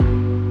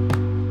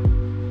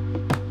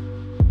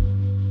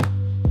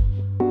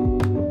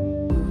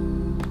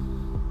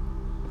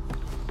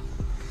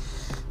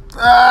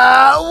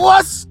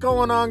What's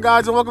going on,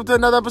 guys, and welcome to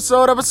another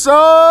episode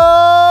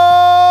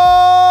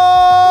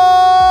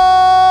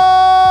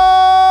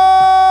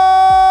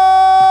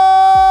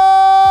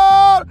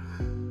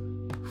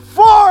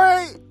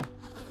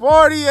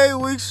 48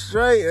 weeks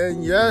straight.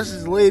 And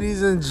yes,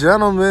 ladies and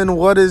gentlemen,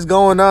 what is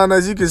going on?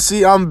 As you can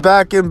see, I'm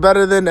back and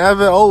better than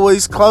ever.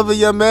 Always clever,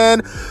 your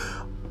man.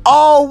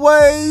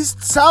 Always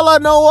Tella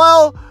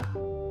Noel.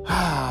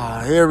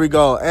 Here we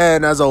go.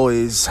 And as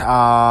always, we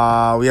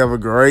have a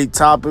great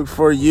topic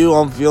for you.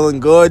 I'm feeling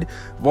good.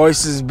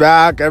 Voice is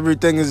back.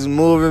 Everything is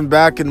moving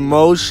back in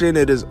motion.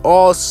 It is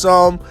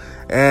awesome.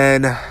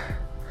 And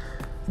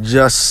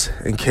just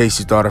in case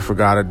you thought I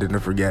forgot, I didn't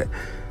forget.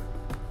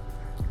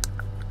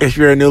 If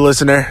you're a new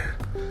listener,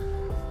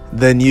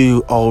 then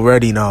you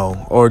already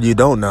know, or you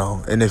don't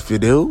know. And if you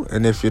do,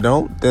 and if you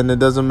don't, then it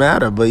doesn't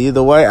matter. But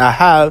either way, I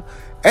have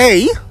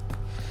a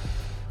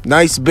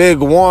nice, big,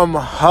 warm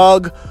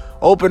hug,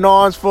 open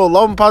arms, full of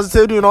love and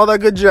positivity and all that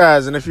good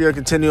jazz. And if you're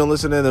continuing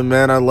listening, then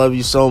man, I love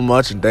you so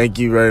much. And thank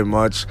you very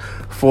much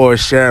for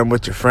sharing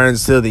with your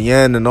friends till the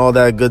end and all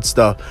that good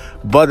stuff.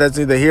 But that's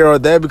neither here or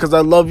there because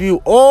I love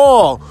you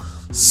all.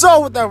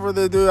 So without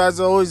further ado, as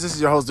always, this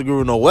is your host, the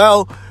Guru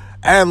Noel.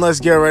 And let's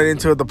get right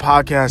into the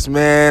podcast,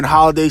 man.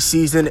 Holiday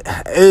season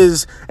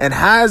is and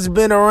has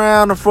been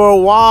around for a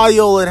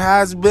while. It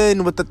has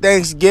been with the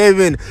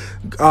Thanksgiving,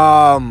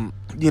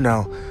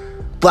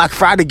 Black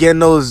Friday, getting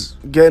those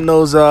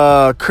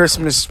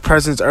Christmas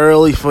presents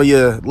early for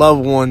your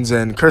loved ones,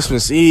 and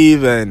Christmas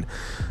Eve, and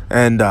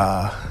I'm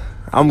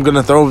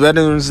gonna throw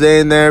Veterans Day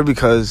in there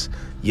because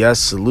yes,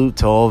 salute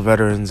to all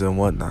veterans and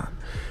whatnot,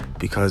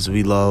 because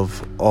we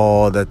love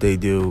all that they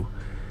do,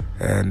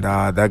 and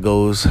that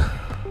goes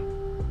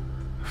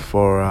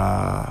for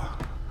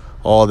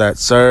all that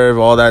serve,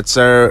 all that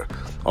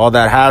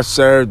have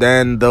served,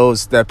 and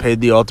those that paid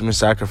the ultimate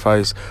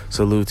sacrifice.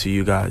 Salute to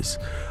you guys.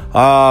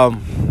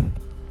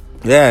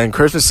 And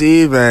Christmas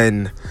Eve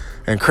and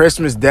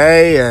Christmas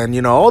Day,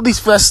 and all these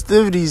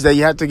festivities that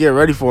you have to get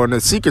ready for, and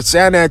the Secret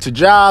Santa at your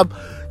job,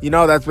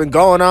 that's been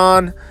going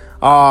on.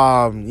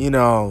 All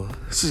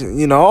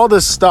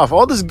this stuff,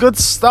 all this good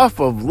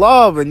stuff of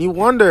love, and you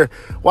wonder,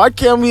 why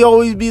can't we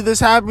always be this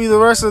happy the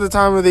rest of the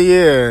time of the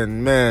year?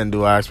 And man,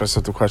 do I ask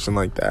myself a question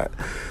like that.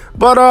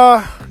 But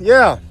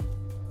yeah,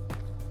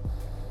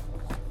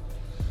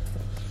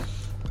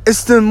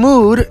 it's the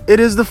mood, it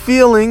is the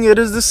feeling, it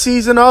is the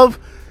season of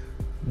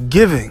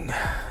giving.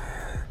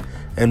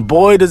 And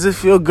boy, does it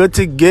feel good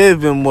to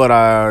give. And what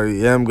I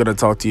am going to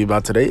talk to you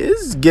about today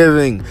is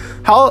giving.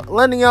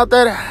 Lending out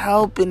that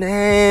helping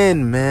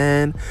hand,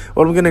 man.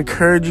 What I'm going to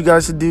encourage you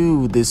guys to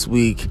do this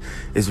week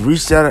is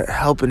reach that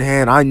helping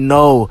hand. I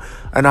know,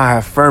 and I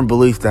have firm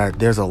belief that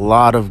there's a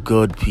lot of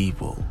good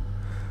people,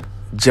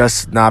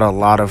 just not a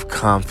lot of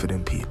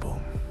confident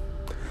people.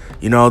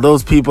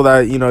 Those people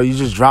that, you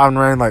just driving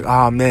around like,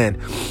 oh,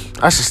 man,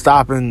 I should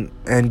stop and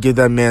give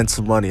that man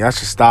some money. I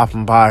should stop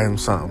and buy him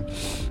something.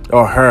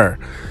 Or her,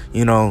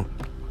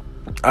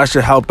 I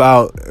should help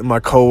out my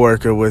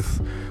coworker with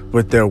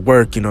their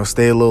work,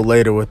 stay a little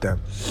later with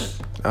them.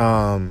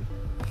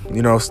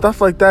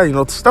 Stuff like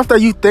that, stuff that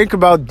you think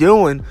about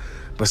doing,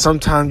 but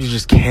sometimes you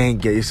just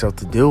can't get yourself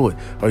to do it.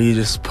 Or you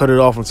just put it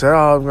off and say,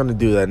 oh, I'm going to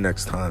do that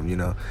next time,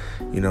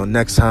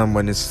 next time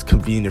when it's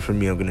convenient for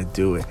me, I'm going to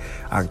do it.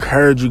 I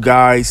encourage you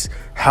guys,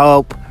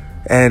 help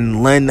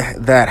and lend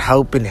that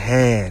helping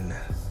hand.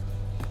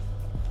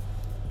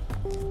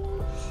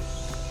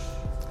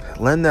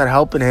 Lend that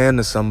helping hand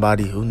to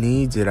somebody who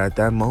needs it at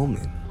that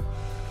moment.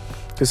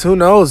 Because who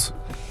knows?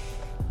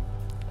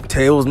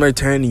 Tables may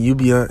turn and you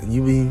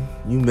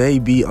may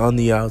be on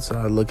the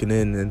outside looking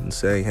in and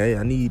saying, hey,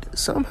 I need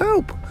some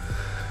help.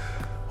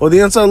 Or the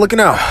inside looking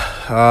out.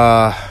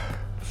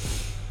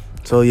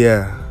 So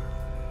yeah,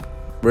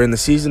 we're in the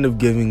season of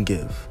give and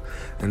give.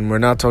 And we're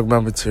not talking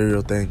about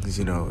material things,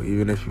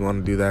 even if you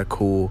want to do that,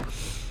 cool.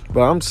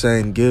 But I'm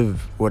saying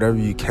give whatever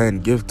you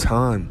can. Give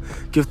time.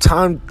 Give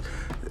time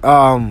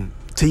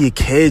to your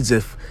kids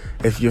if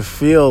you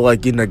feel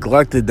like you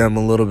neglected them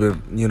a little bit,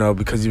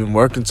 because you've been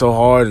working so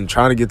hard and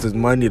trying to get this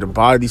money to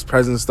buy these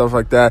presents and stuff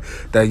like that,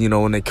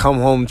 when they come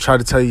home, try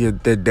to tell you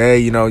their day,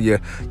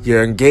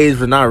 you're engaged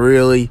but not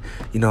really,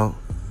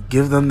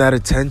 give them that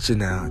attention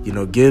now,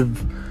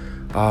 give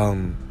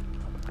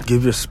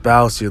your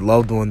spouse, your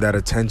loved one, that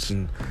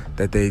attention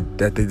that they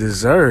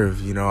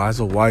deserve, as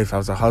a wife,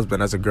 as a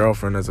husband, as a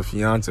girlfriend, as a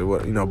fiance,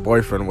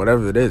 boyfriend,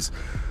 whatever it is,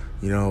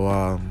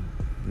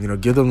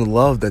 give them the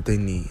love that they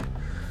need,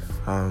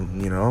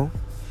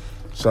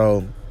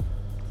 So,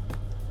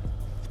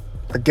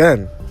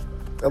 again,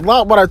 a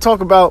lot what I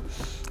talk about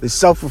is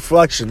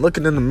self-reflection,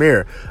 looking in the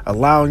mirror,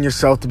 allowing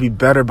yourself to be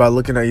better by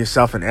looking at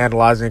yourself and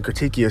analyzing and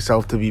critiquing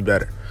yourself to be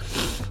better.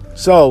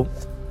 So,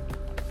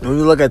 when we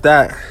look at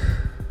that,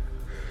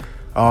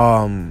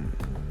 I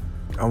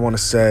want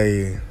to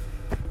say,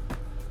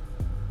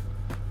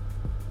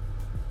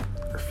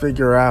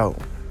 figure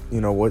out,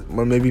 what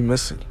may be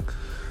missing.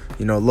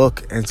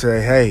 Look and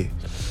say, hey,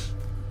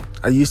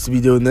 I used to be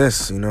doing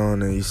this,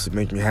 and it used to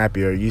make me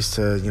happy, or it used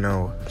to,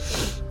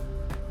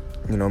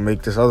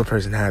 make this other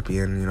person happy.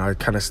 And, I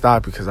kind of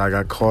stopped because I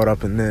got caught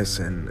up in this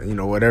and,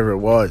 whatever it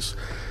was.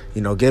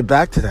 Get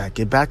back to that.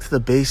 Get back to the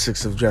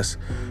basics of just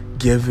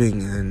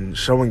giving and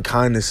showing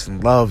kindness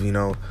and love,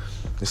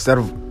 Instead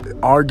of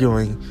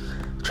arguing,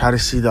 try to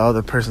see the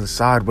other person's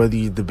side, whether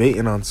you're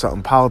debating on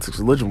something, politics,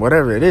 religion,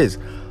 whatever it is.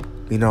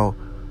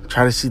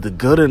 Try to see the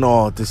good in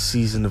all this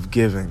season of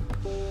giving.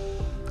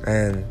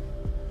 And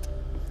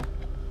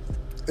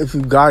if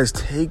you guys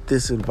take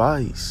this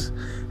advice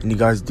and you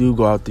guys do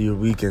go out through your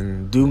week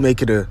and do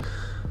make it a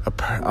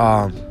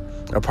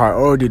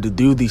priority to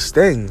do these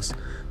things,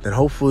 then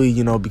hopefully,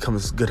 it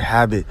becomes a good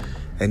habit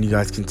and you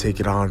guys can take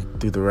it on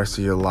through the rest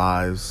of your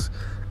lives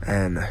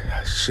and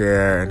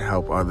share and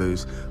help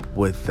others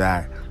with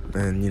that.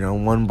 And,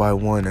 one by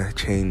one,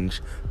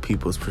 change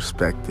people's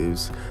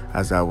perspectives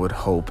as I would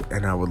hope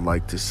and I would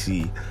like to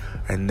see.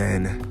 And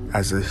then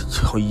as a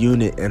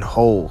unit and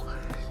whole,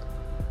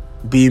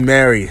 be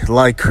merry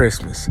like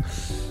Christmas.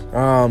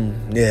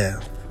 Yeah.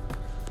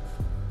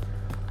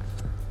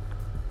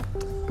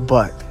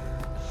 But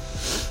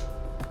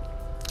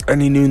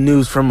any new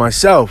news from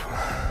myself?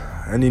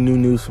 Let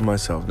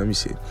me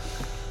see.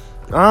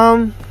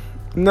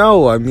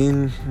 No, I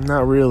mean,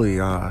 not really.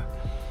 I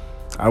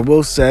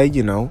will say,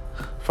 as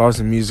far as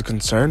the music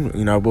concerned,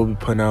 I will be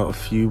putting out a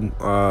few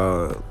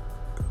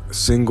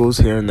singles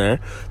here and there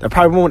that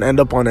probably won't end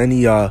up on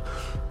any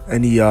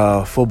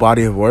full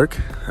body of work.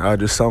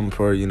 Just something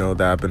for,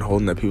 that I've been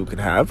holding that people can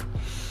have.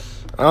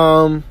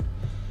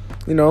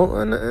 In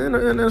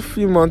a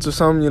few months or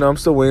something, I'm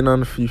still waiting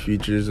on a few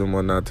features and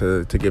whatnot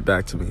to get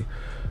back to me.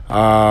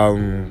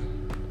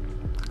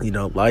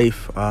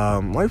 Life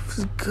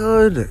is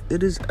good.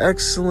 It is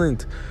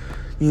excellent.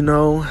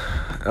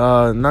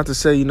 Not to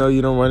say, you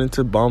don't run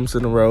into bumps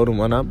in the road and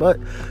whatnot, but,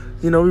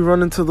 we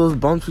run into those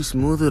bumps, we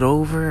smooth it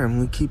over, and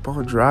we keep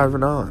on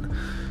driving on.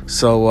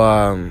 So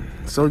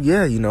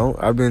yeah,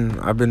 I've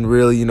been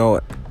really,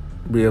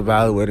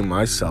 reevaluating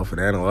myself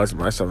and analyzing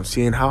myself and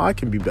seeing how I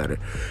can be better.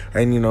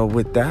 And,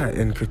 with that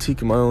and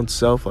critiquing my own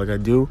self like I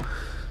do,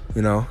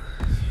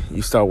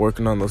 you start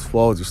working on those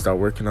flaws, you start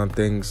working on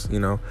things,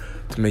 to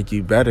make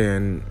you better.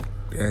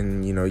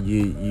 And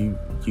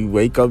you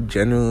wake up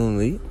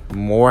genuinely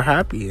more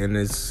happy, and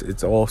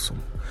it's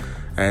awesome.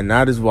 And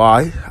that is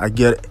why I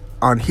get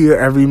on here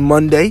every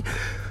Monday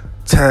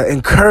to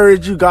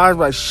encourage you guys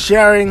by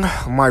sharing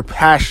my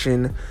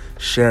passion,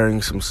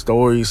 sharing some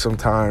stories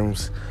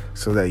sometimes,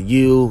 so that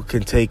you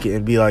can take it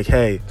and be like,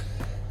 hey,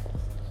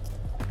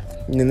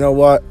 you know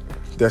what?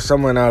 There's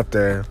someone out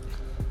there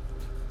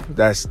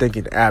that's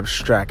thinking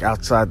abstract,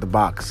 outside the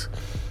box.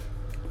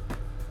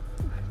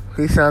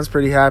 He sounds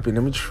pretty happy.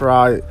 Let me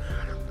try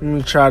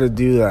to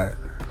do that.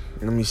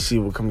 Let me see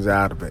what comes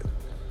out of it.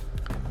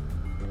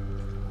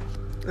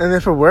 And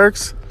if it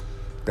works,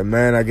 then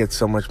man, I get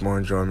so much more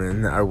enjoyment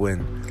and I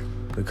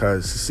win.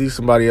 Because to see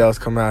somebody else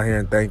come out here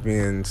and thank me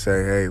and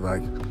say, hey,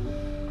 like,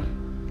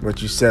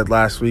 what you said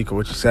last week or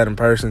what you said in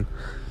person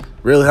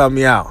really helped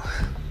me out.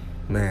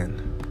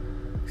 Man,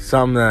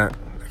 something that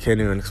I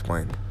can't even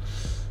explain.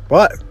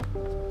 But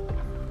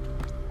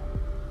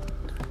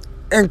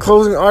in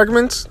closing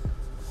arguments,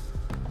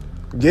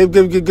 give.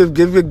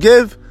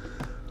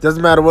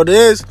 Doesn't matter what it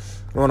is.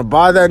 You want to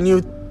buy that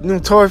new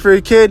toy for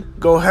your kid?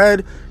 Go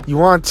ahead. You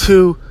want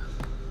to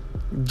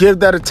give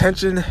that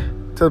attention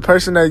to the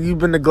person that you've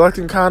been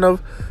neglecting kind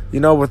of,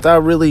 without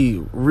really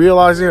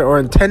realizing it or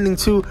intending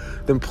to,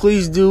 then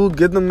please do.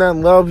 Give them that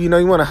love. You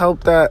want to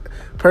help that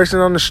person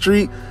on the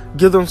street.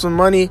 Give them some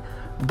money.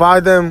 Buy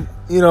them,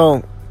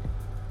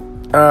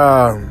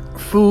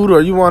 food,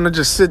 or you want to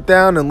just sit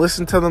down and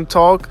listen to them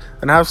talk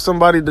and have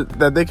somebody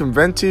that they can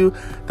vent to,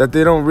 that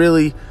they don't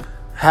really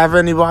have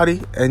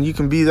anybody, and you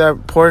can be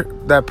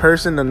that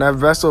person and that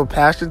vessel of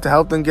passion to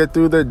help them get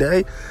through their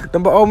day,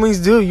 then by all means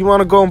do. You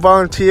want to go and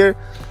volunteer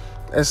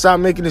and stop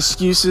making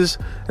excuses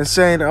and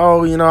saying,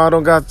 oh, I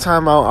don't got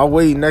time, I'll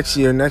wait next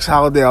year, next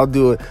holiday I'll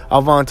do it,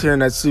 I'll volunteer in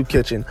that soup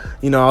kitchen,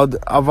 I'll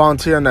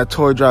volunteer on that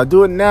toy drive.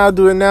 Do it now,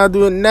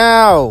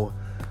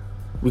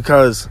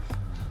 because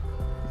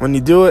when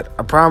you do it,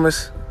 I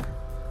promise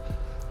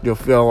you'll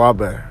feel a lot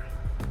better.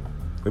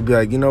 You'll be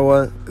like, you know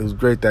what? It was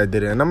great that I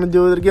did it. And I'm going to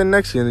do it again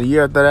next year, and the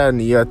year after that, and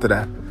the year after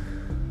that.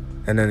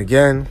 And then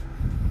again,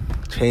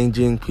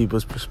 changing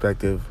people's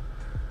perspective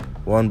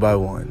one by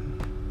one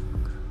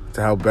to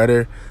help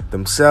better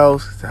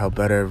themselves, to help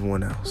better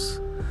everyone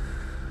else.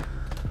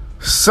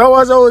 So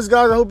as always,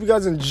 guys, I hope you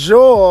guys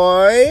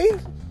enjoy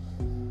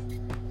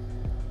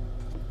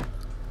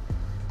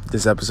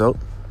this episode.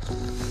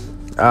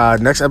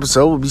 Next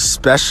episode will be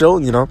special,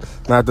 I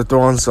have to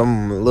throw on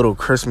some little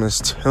Christmas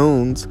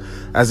tunes,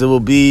 as it will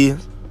be,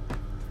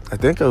 I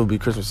think it will be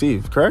Christmas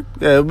Eve, correct?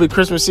 Yeah, it will be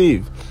Christmas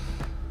Eve.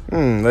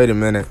 Wait a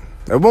minute.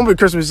 It won't be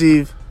Christmas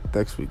Eve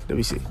next week. Let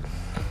me see.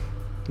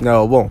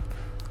 No, it won't.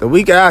 The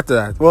week after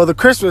that. Well, the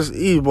Christmas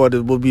Eve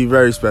one will be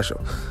very special.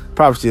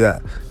 Props to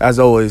that. As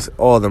always,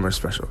 all of them are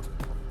special.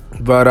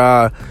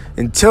 But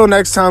until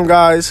next time,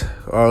 guys.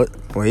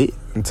 Wait,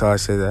 until I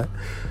say that.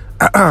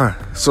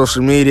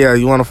 social media,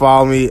 you want to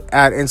follow me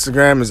at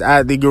Instagram is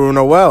at the Guru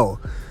Noel.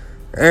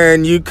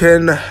 And you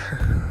can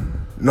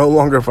no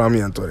longer find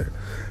me on Twitter.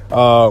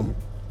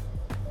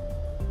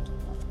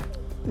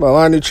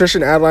 Line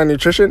Nutrition, at Line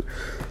Nutrition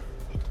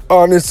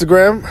on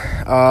Instagram.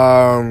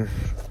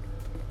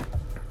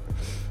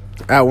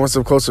 At One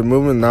Step Closer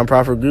Movement,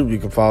 nonprofit group. You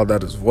can follow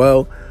that as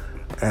well.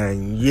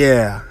 And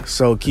yeah,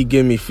 so keep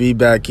giving me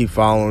feedback, keep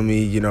following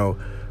me,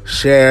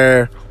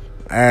 share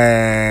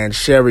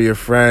with your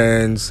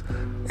friends,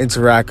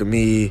 interact with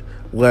me,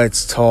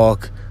 let's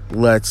talk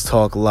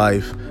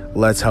life,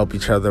 let's help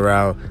each other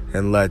out,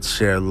 and let's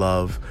share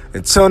love.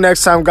 Until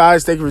next time,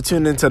 guys, thank you for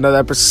tuning in to another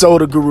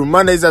episode of Guru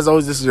Mondays. As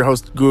always, this is your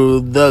host,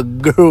 the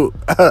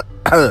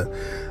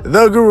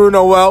Guru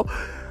Noel.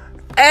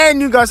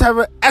 And you guys have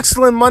an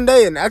excellent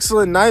Monday, an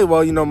excellent night.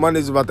 Well,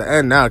 Monday's about to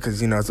end now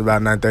because, it's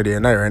about 9:30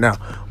 at night right now.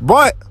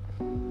 But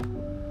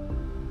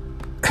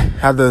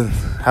have the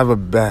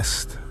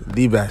best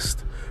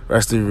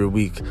rest of your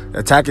week.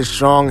 Attack it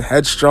strong,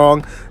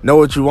 headstrong. Know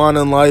what you want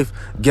in life.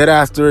 Get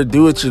after it.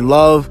 Do what you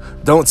love.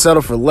 Don't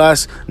settle for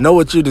less. Know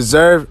what you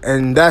deserve.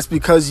 And that's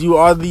because you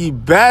are the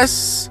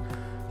best.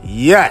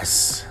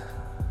 Yes,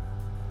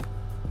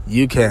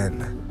 you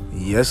can.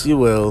 Yes, you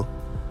will.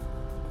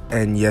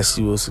 And yes,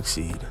 you will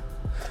succeed.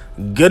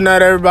 Good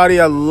night,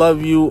 everybody. I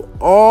love you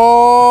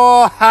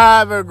all.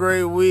 Have a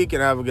great week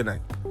and have a good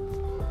night.